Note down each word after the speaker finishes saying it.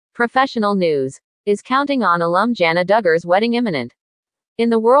Professional news. Is counting on alum Jana Duggar's wedding imminent? In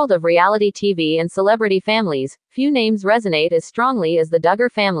the world of reality TV and celebrity families, few names resonate as strongly as the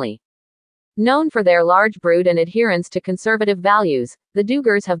Duggar family. Known for their large brood and adherence to conservative values, the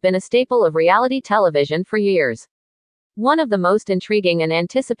Duggars have been a staple of reality television for years. One of the most intriguing and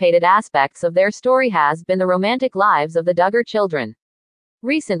anticipated aspects of their story has been the romantic lives of the Duggar children.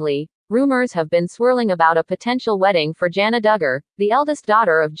 Recently, rumors have been swirling about a potential wedding for Jana Duggar, the eldest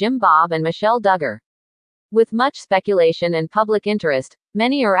daughter of Jim Bob and Michelle Duggar. With much speculation and public interest,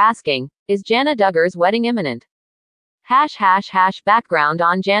 many are asking, is Jana Duggar's wedding imminent? Background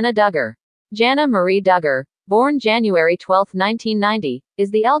on Jana Duggar. Jana Marie Duggar, born January 12, 1990,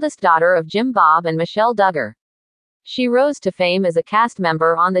 is the eldest daughter of Jim Bob and Michelle Duggar. She rose to fame as a cast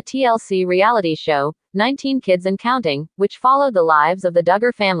member on the TLC reality show, 19 Kids and Counting, which followed the lives of the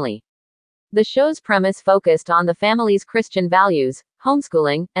Duggar family. The show's premise focused on the family's Christian values,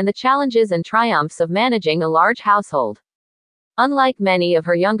 homeschooling, and the challenges and triumphs of managing a large household. Unlike many of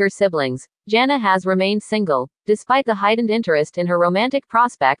her younger siblings, Jana has remained single, despite the heightened interest in her romantic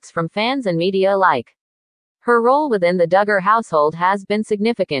prospects from fans and media alike. Her role within the Duggar household has been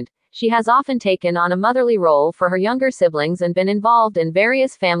significant. She has often taken on a motherly role for her younger siblings and been involved in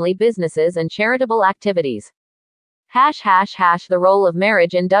various family businesses and charitable activities. The role of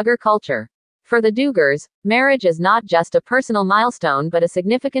marriage in Duggar culture. For the Duggars, marriage is not just a personal milestone but a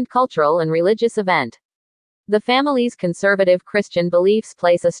significant cultural and religious event. The family's conservative Christian beliefs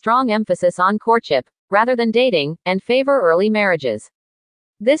place a strong emphasis on courtship, rather than dating, and favor early marriages.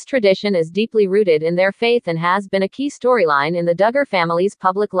 This tradition is deeply rooted in their faith and has been a key storyline in the Duggar family's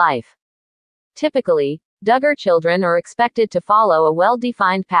public life. Typically, Duggar children are expected to follow a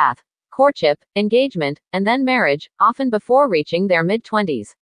well-defined path: courtship, engagement, and then marriage, often before reaching their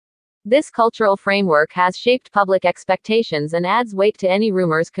mid-20s. This cultural framework has shaped public expectations and adds weight to any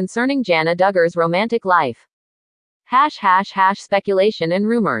rumors concerning Jana Duggar's romantic life. Speculation and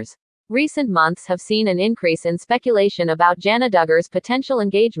rumors. Recent months have seen an increase in speculation about Jana Duggar's potential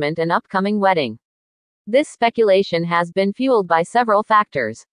engagement and upcoming wedding. This speculation has been fueled by several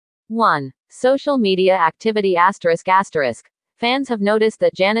factors. 1. Social media activity ***. Fans have noticed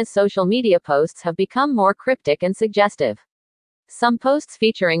that Jana's social media posts have become more cryptic and suggestive. Some posts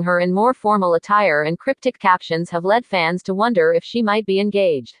featuring her in more formal attire and cryptic captions have led fans to wonder if she might be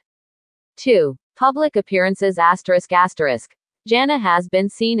engaged. 2. Public appearances ***. Jana has been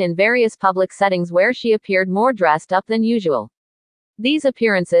seen in various public settings where she appeared more dressed up than usual. These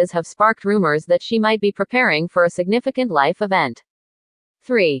appearances have sparked rumors that she might be preparing for a significant life event.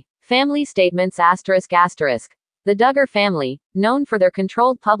 3. Family statements ***. The Duggar family, known for their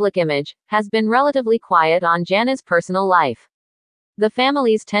controlled public image, has been relatively quiet on Jana's personal life. The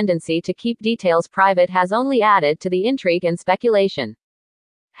family's tendency to keep details private has only added to the intrigue and speculation.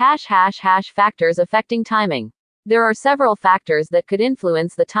 Factors affecting timing. There are several factors that could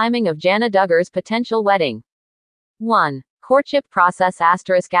influence the timing of Jana Duggar's potential wedding. 1. Courtship process ***.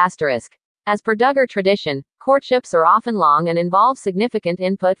 As per Duggar tradition, courtships are often long and involve significant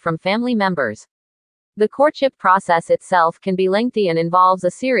input from family members. The courtship process itself can be lengthy and involves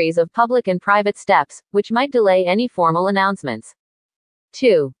a series of public and private steps, which might delay any formal announcements.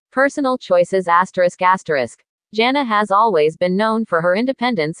 2. Personal choices ***. Jana has always been known for her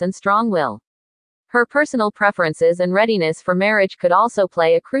independence and strong will. Her personal preferences and readiness for marriage could also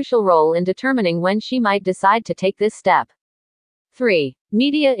play a crucial role in determining when she might decide to take this step. 3.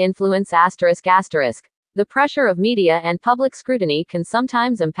 Media influence ***. The pressure of media and public scrutiny can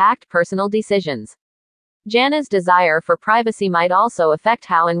sometimes impact personal decisions. Jana's desire for privacy might also affect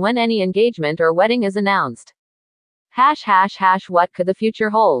how and when any engagement or wedding is announced. What could the future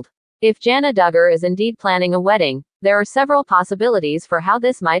hold? If Jana Duggar is indeed planning a wedding, there are several possibilities for how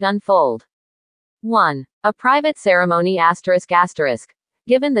this might unfold. 1. A private ceremony ***.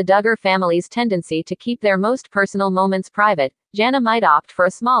 Given the Duggar family's tendency to keep their most personal moments private, Jana might opt for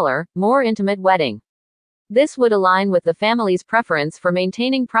a smaller, more intimate wedding. This would align with the family's preference for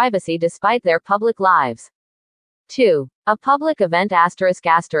maintaining privacy despite their public lives. 2. A public event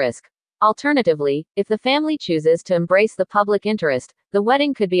 ***. Alternatively, if the family chooses to embrace the public interest, the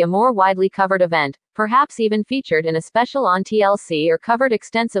wedding could be a more widely covered event, perhaps even featured in a special on TLC or covered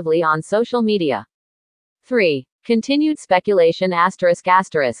extensively on social media. 3. Continued speculation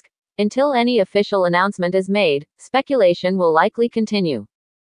 ***. Until any official announcement is made, speculation will likely continue.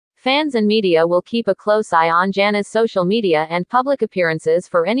 Fans and media will keep a close eye on Jana's social media and public appearances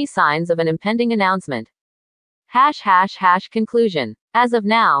for any signs of an impending announcement. Conclusion. As of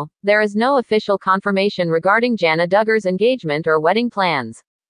now, there is no official confirmation regarding Jana Duggar's engagement or wedding plans.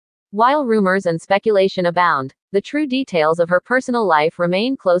 While rumors and speculation abound, the true details of her personal life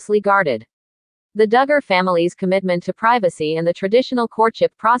remain closely guarded. The Duggar family's commitment to privacy and the traditional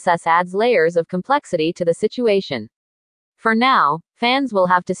courtship process adds layers of complexity to the situation. For now, fans will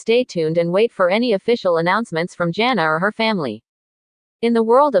have to stay tuned and wait for any official announcements from Jana or her family. In the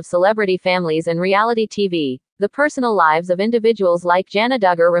world of celebrity families and reality TV, the personal lives of individuals like Jana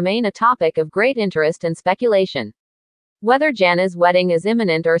Duggar remain a topic of great interest and speculation. Whether Jana's wedding is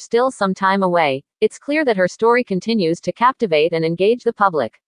imminent or still some time away, it's clear that her story continues to captivate and engage the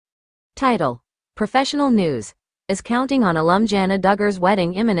public. Title: Professional News. Is counting on alum Jana Duggar's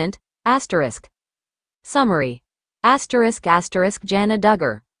wedding imminent? Summary. Jana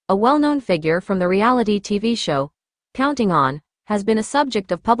Duggar, a well-known figure from the reality TV show Counting On, has been a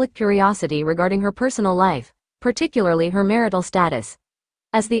subject of public curiosity regarding her personal life, particularly her marital status.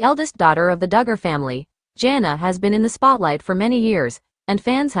 As the eldest daughter of the Duggar family, Jana has been in the spotlight for many years, and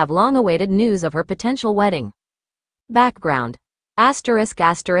fans have long awaited news of her potential wedding. Background.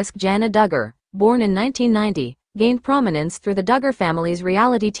 Jana Duggar, born in 1990, gained prominence through the Duggar family's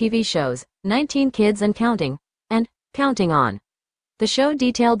reality TV shows, 19 Kids and Counting, and Counting On. The show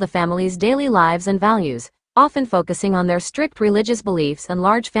detailed the family's daily lives and values, often focusing on their strict religious beliefs and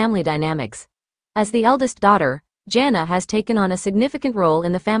large family dynamics. As the eldest daughter, Jana has taken on a significant role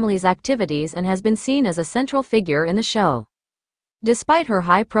in the family's activities and has been seen as a central figure in the show. Despite her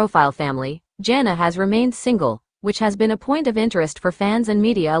high-profile family, Jana has remained single, which has been a point of interest for fans and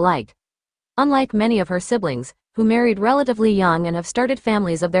media alike. Unlike many of her siblings, who married relatively young and have started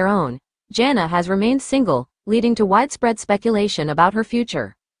families of their own, Jana has remained single, leading to widespread speculation about her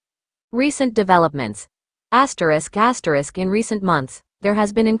future. Recent developments. In recent months, there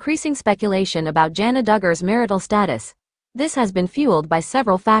has been increasing speculation about Jana Duggar's marital status. This has been fueled by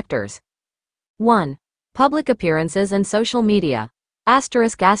several factors. 1. Public appearances and social media.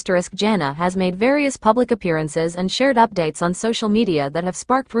 Jana has made various public appearances and shared updates on social media that have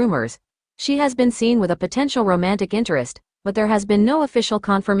sparked rumors. She has been seen with a potential romantic interest, but there has been no official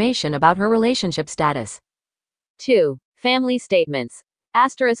confirmation about her relationship status. 2. Family statements.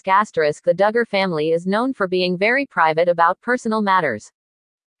 The Duggar family is known for being very private about personal matters.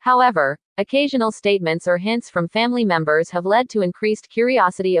 However, occasional statements or hints from family members have led to increased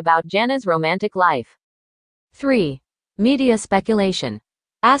curiosity about Jana's romantic life. 3. Media speculation.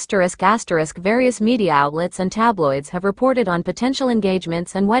 Various media outlets and tabloids have reported on potential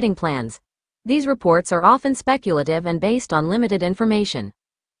engagements and wedding plans. These reports are often speculative and based on limited information.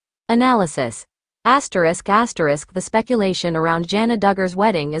 Analysis. The speculation around Jana Duggar's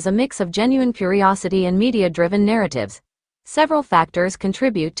wedding is a mix of genuine curiosity and media-driven narratives. Several factors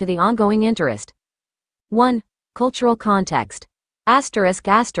contribute to the ongoing interest. 1. Cultural context.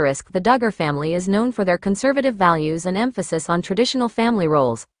 The Duggar family is known for their conservative values and emphasis on traditional family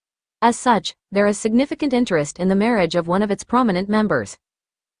roles. As such, there is significant interest in the marriage of one of its prominent members.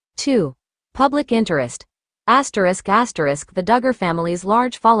 2. Public interest. The Duggar family's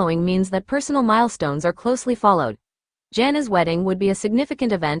large following means that personal milestones are closely followed. Jana's wedding would be a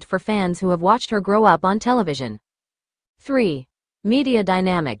significant event for fans who have watched her grow up on television. 3. Media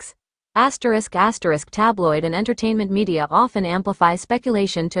dynamics. Tabloid and entertainment media often amplify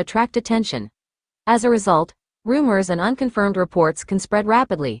speculation to attract attention. As a result, rumors and unconfirmed reports can spread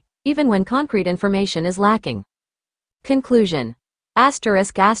rapidly, even when concrete information is lacking. Conclusion. As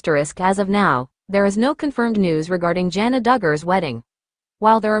of now, there is no confirmed news regarding Jana Duggar's wedding.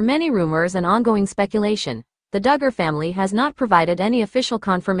 While there are many rumors and ongoing speculation, the Duggar family has not provided any official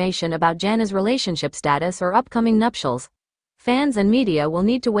confirmation about Jana's relationship status or upcoming nuptials. Fans and media will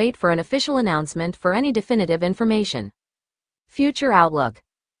need to wait for an official announcement for any definitive information. Future outlook.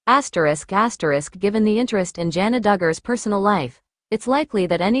 Given the interest in Jana Duggar's personal life, it's likely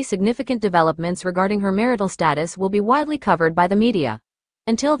that any significant developments regarding her marital status will be widely covered by the media.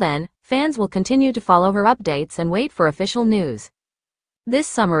 Until then, fans will continue to follow her updates and wait for official news. This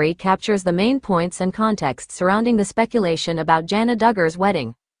summary captures the main points and context surrounding the speculation about Jana Duggar's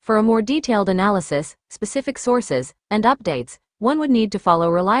wedding. For a more detailed analysis, specific sources, and updates, one would need to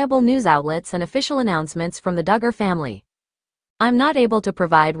follow reliable news outlets and official announcements from the Duggar family. I'm not able to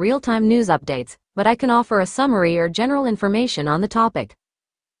provide real-time news updates, but I can offer a summary or general information on the topic.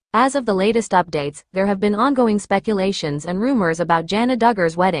 As of the latest updates, there have been ongoing speculations and rumors about Jana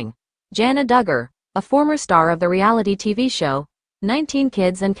Duggar's wedding. Jana Duggar, a former star of the reality TV show 19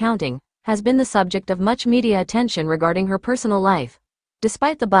 Kids and Counting, has been the subject of much media attention regarding her personal life.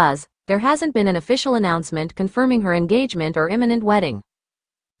 Despite the buzz, there hasn't been an official announcement confirming her engagement or imminent wedding.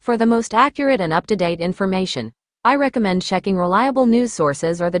 For the most accurate and up-to-date information, I recommend checking reliable news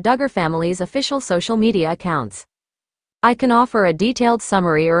sources or the Duggar family's official social media accounts. I can offer a detailed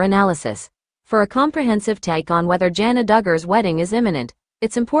summary or analysis. For a comprehensive take on whether Jana Duggar's wedding is imminent,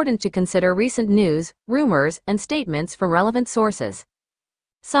 it's important to consider recent news, rumors, and statements from relevant sources.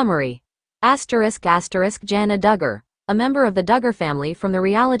 Summary. **** Jana Duggar, a member of the Duggar family from the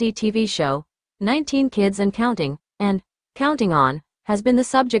reality TV show, 19 Kids and Counting, and Counting On, has been the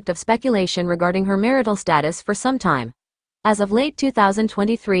subject of speculation regarding her marital status for some time. As of late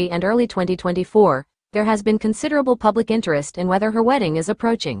 2023 and early 2024, there has been considerable public interest in whether her wedding is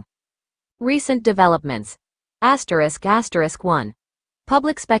approaching. Recent developments. ***1.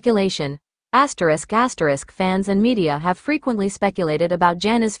 Public speculation. ***Fans and media have frequently speculated about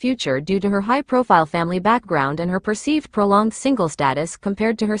Jana's future due to her high-profile family background and her perceived prolonged single status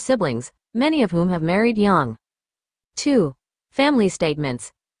compared to her siblings, many of whom have married young. 2. Family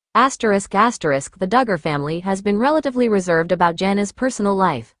statements. ***The Duggar family has been relatively reserved about Jana's personal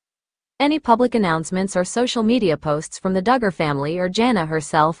life. Any public announcements or social media posts from the Duggar family or Jana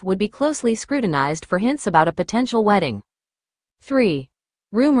herself would be closely scrutinized for hints about a potential wedding. 3.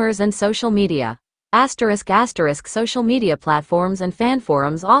 Rumors and social media. Social media platforms and fan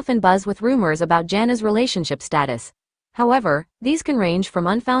forums often buzz with rumors about Jana's relationship status. However, these can range from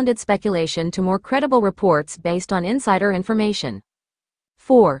unfounded speculation to more credible reports based on insider information.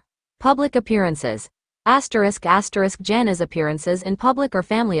 4. Public appearances. Jana's appearances in public or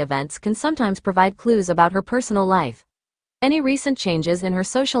family events can sometimes provide clues about her personal life. Any recent changes in her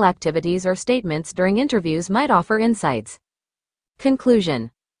social activities or statements during interviews might offer insights. Conclusion.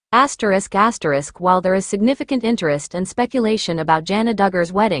 While there is significant interest and speculation about Jana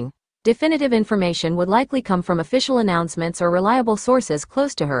Duggar's wedding, definitive information would likely come from official announcements or reliable sources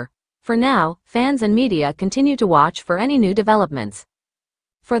close to her. For now, fans and media continue to watch for any new developments.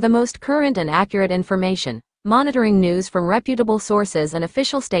 For the most current and accurate information, monitoring news from reputable sources and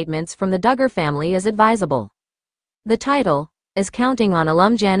official statements from the Duggar family is advisable. The title, "Is Counting On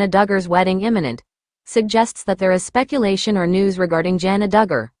alum Jana Duggar's Wedding Imminent?" suggests that there is speculation or news regarding Jana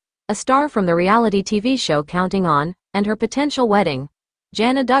Duggar, a star from the reality TV show Counting On, and her potential wedding.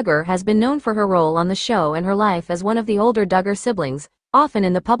 Jana Duggar has been known for her role on the show and her life as one of the older Duggar siblings, often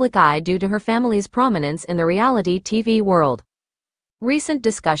in the public eye due to her family's prominence in the reality TV world. Recent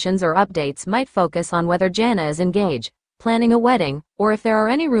discussions or updates might focus on whether Jana is engaged, planning a wedding, or if there are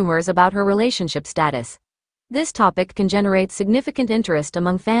any rumors about her relationship status. This topic can generate significant interest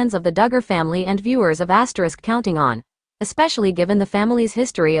among fans of the Duggar family and viewers of *Counting On, especially given the family's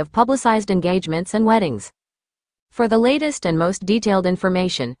history of publicized engagements and weddings. For the latest and most detailed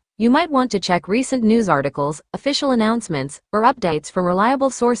information, you might want to check recent news articles, official announcements, or updates from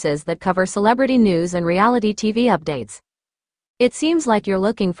reliable sources that cover celebrity news and reality TV updates. It seems like you're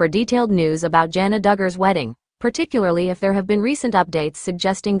looking for detailed news about Jana Duggar's wedding, particularly if there have been recent updates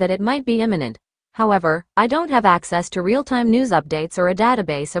suggesting that it might be imminent. However, I don't have access to real-time news updates or a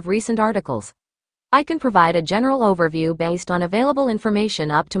database of recent articles. I can provide a general overview based on available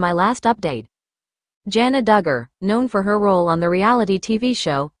information up to my last update. Jana Duggar, known for her role on the reality TV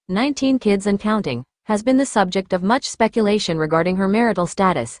show, 19 Kids and Counting, has been the subject of much speculation regarding her marital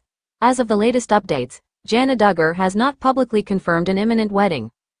status. As of the latest updates, Jana Duggar has not publicly confirmed an imminent wedding.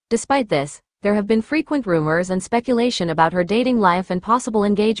 Despite this, there have been frequent rumors and speculation about her dating life and possible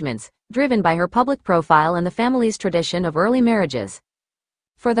engagements, driven by her public profile and the family's tradition of early marriages.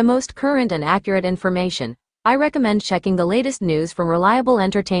 For the most current and accurate information, I recommend checking the latest news from reliable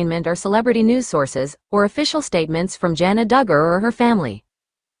entertainment or celebrity news sources, or official statements from Jana Duggar or her family.